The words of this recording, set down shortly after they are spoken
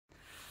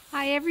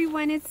Hi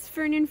everyone, it's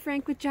Fern and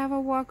Frank with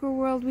Java Walker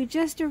World. We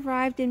just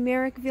arrived in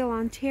Merrickville,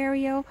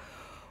 Ontario.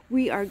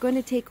 We are going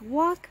to take a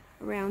walk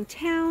around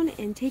town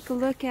and take a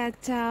look at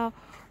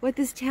what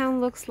this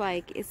town looks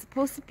like. It's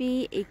supposed to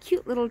be a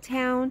cute little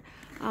town,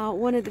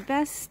 one of the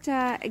best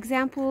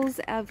examples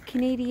of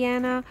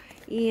Canadiana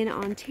in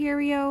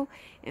Ontario.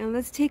 And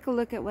let's take a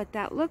look at what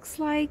that looks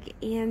like.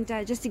 And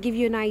just to give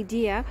you an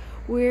idea,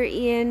 we're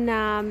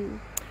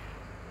in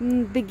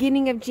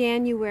beginning of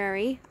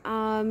January,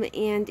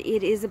 and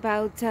it is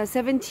about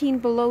 17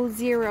 below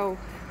zero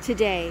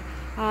today,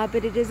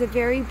 but it is a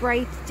very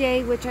bright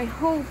day, which I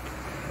hope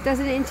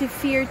doesn't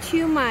interfere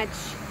too much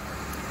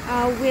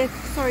with,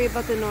 sorry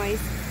about the noise,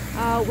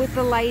 with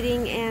the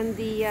lighting and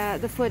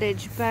the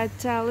footage, but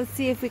let's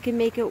see if we can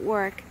make it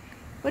work.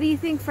 What do you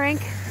think,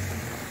 Frank?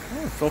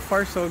 Oh, so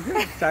far so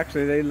good.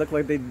 Actually, they look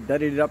like they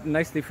decorated it up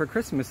nicely for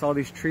Christmas. All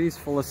these trees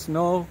full of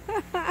snow,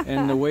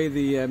 and the way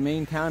the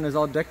main town is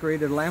all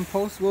decorated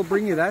lampposts. We'll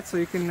bring you that so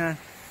you can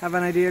have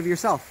an idea of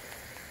yourself.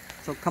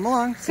 So come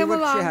along, see what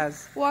she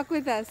has. Walk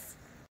with us.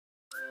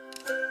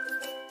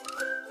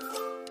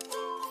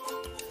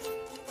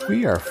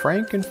 We are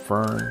Frank and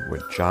Fern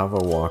with Java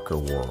Walker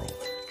World.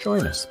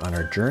 Join us on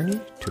our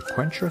journey to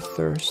quench our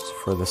thirst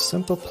for the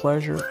simple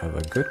pleasure of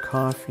a good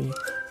coffee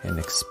and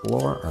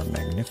explore our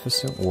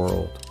magnificent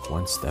world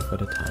one step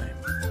at a time.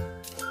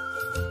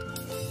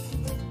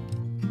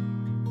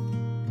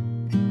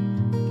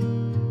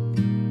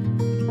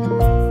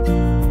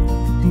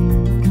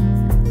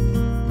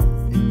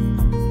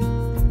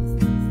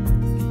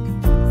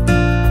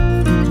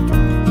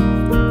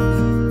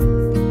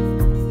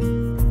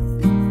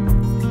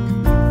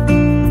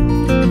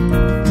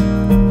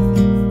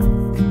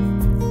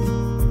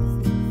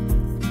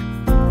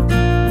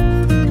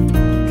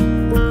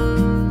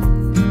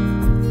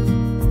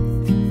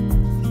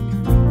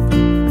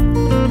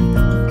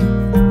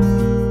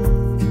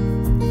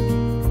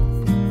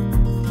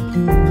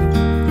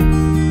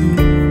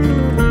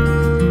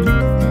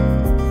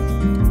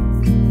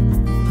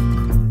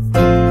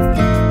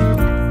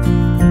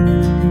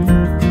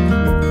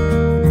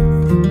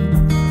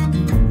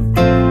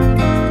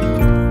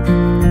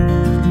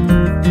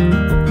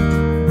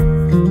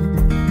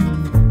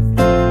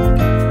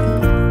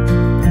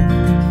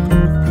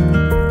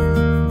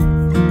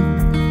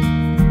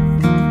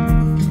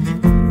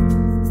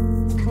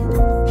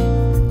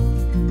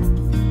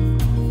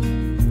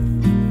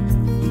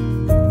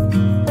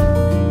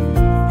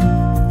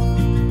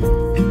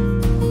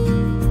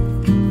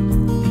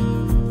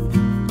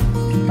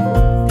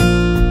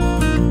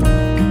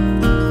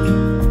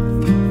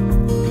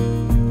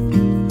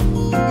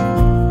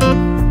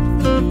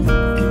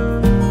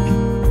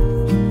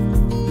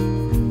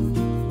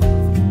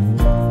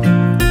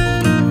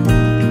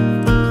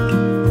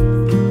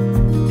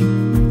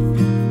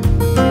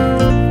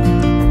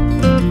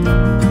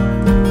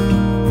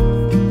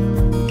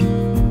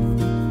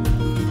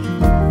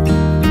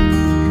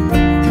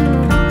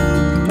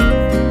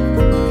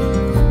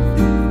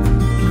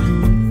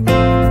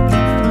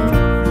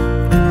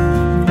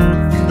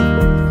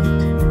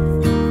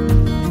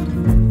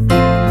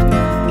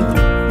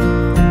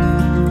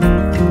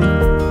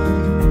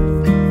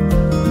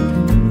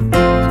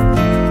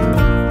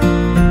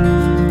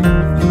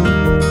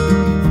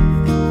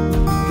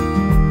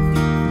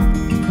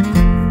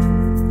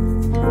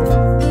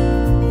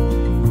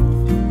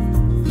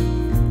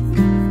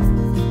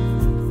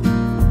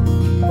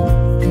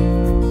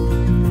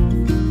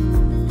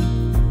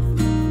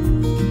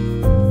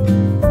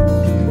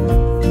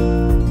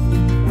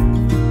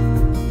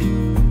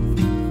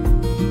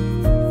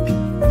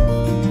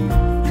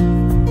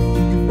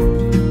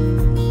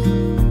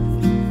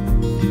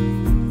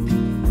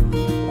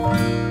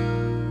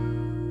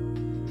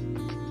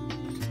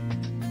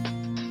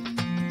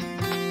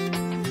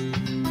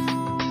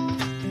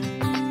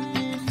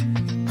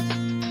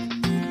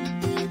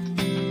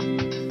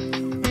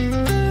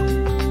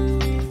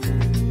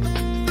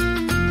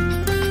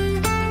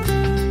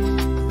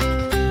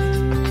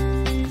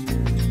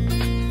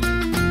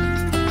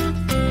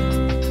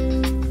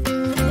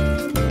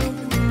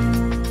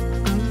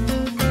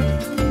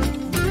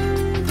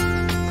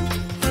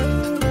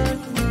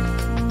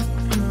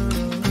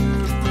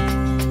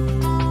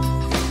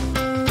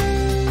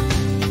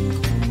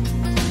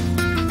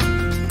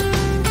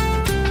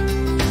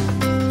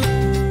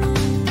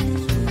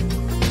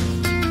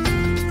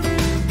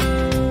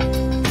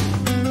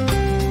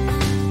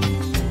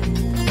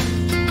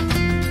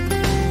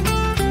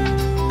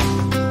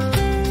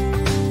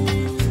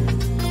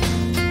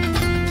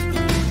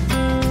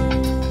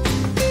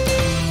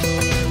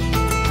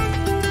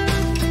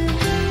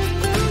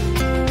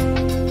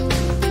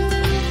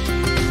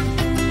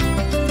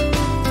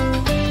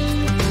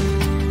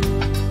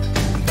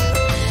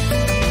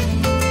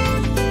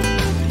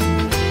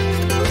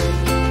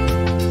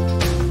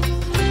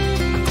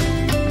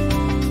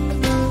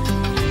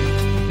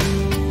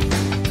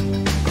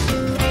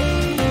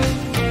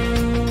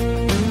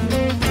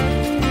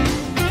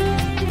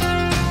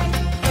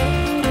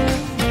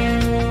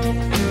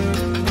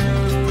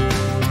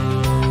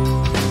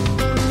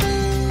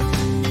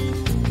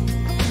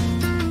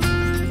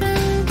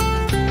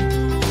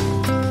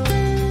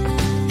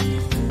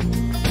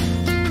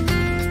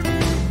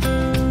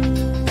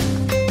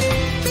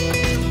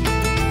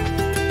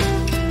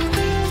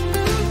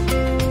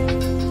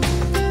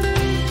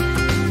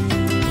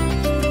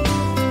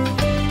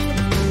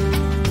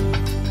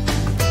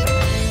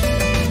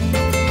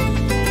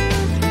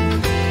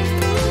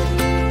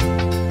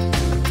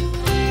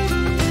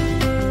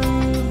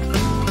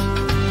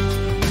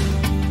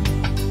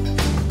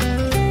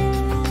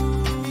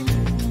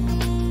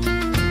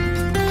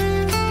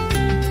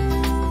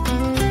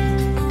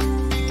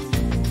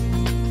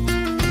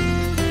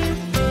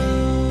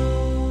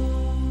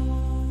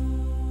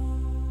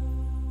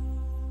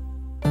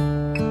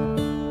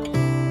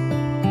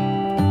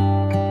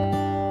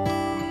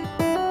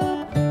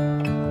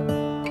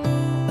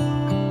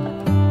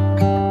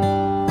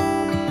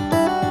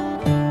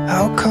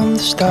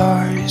 the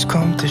stars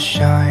come to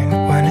shine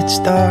when it's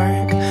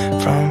dark?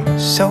 From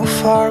so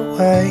far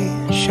away,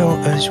 show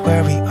us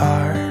where we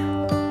are.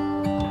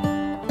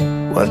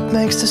 What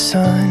makes the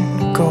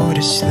sun go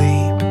to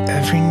sleep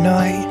every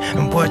night?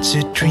 And what's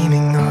it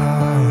dreaming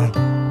of?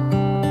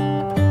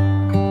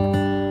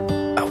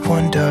 I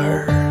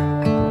wonder.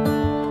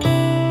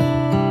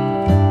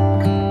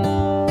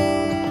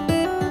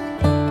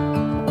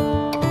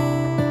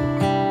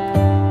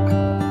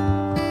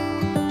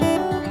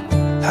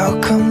 How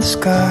come the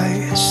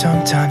sky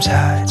sometimes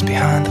hides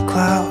behind the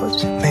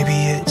clouds? Maybe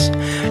it's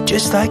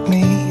just like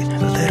me,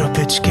 a little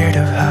bit scared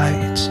of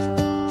heights.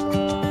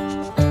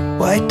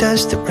 Why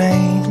does the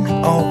rain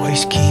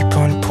always keep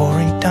on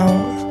pouring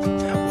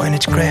down when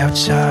it's gray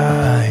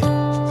outside?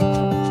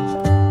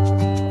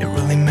 It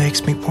really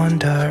makes me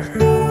wonder.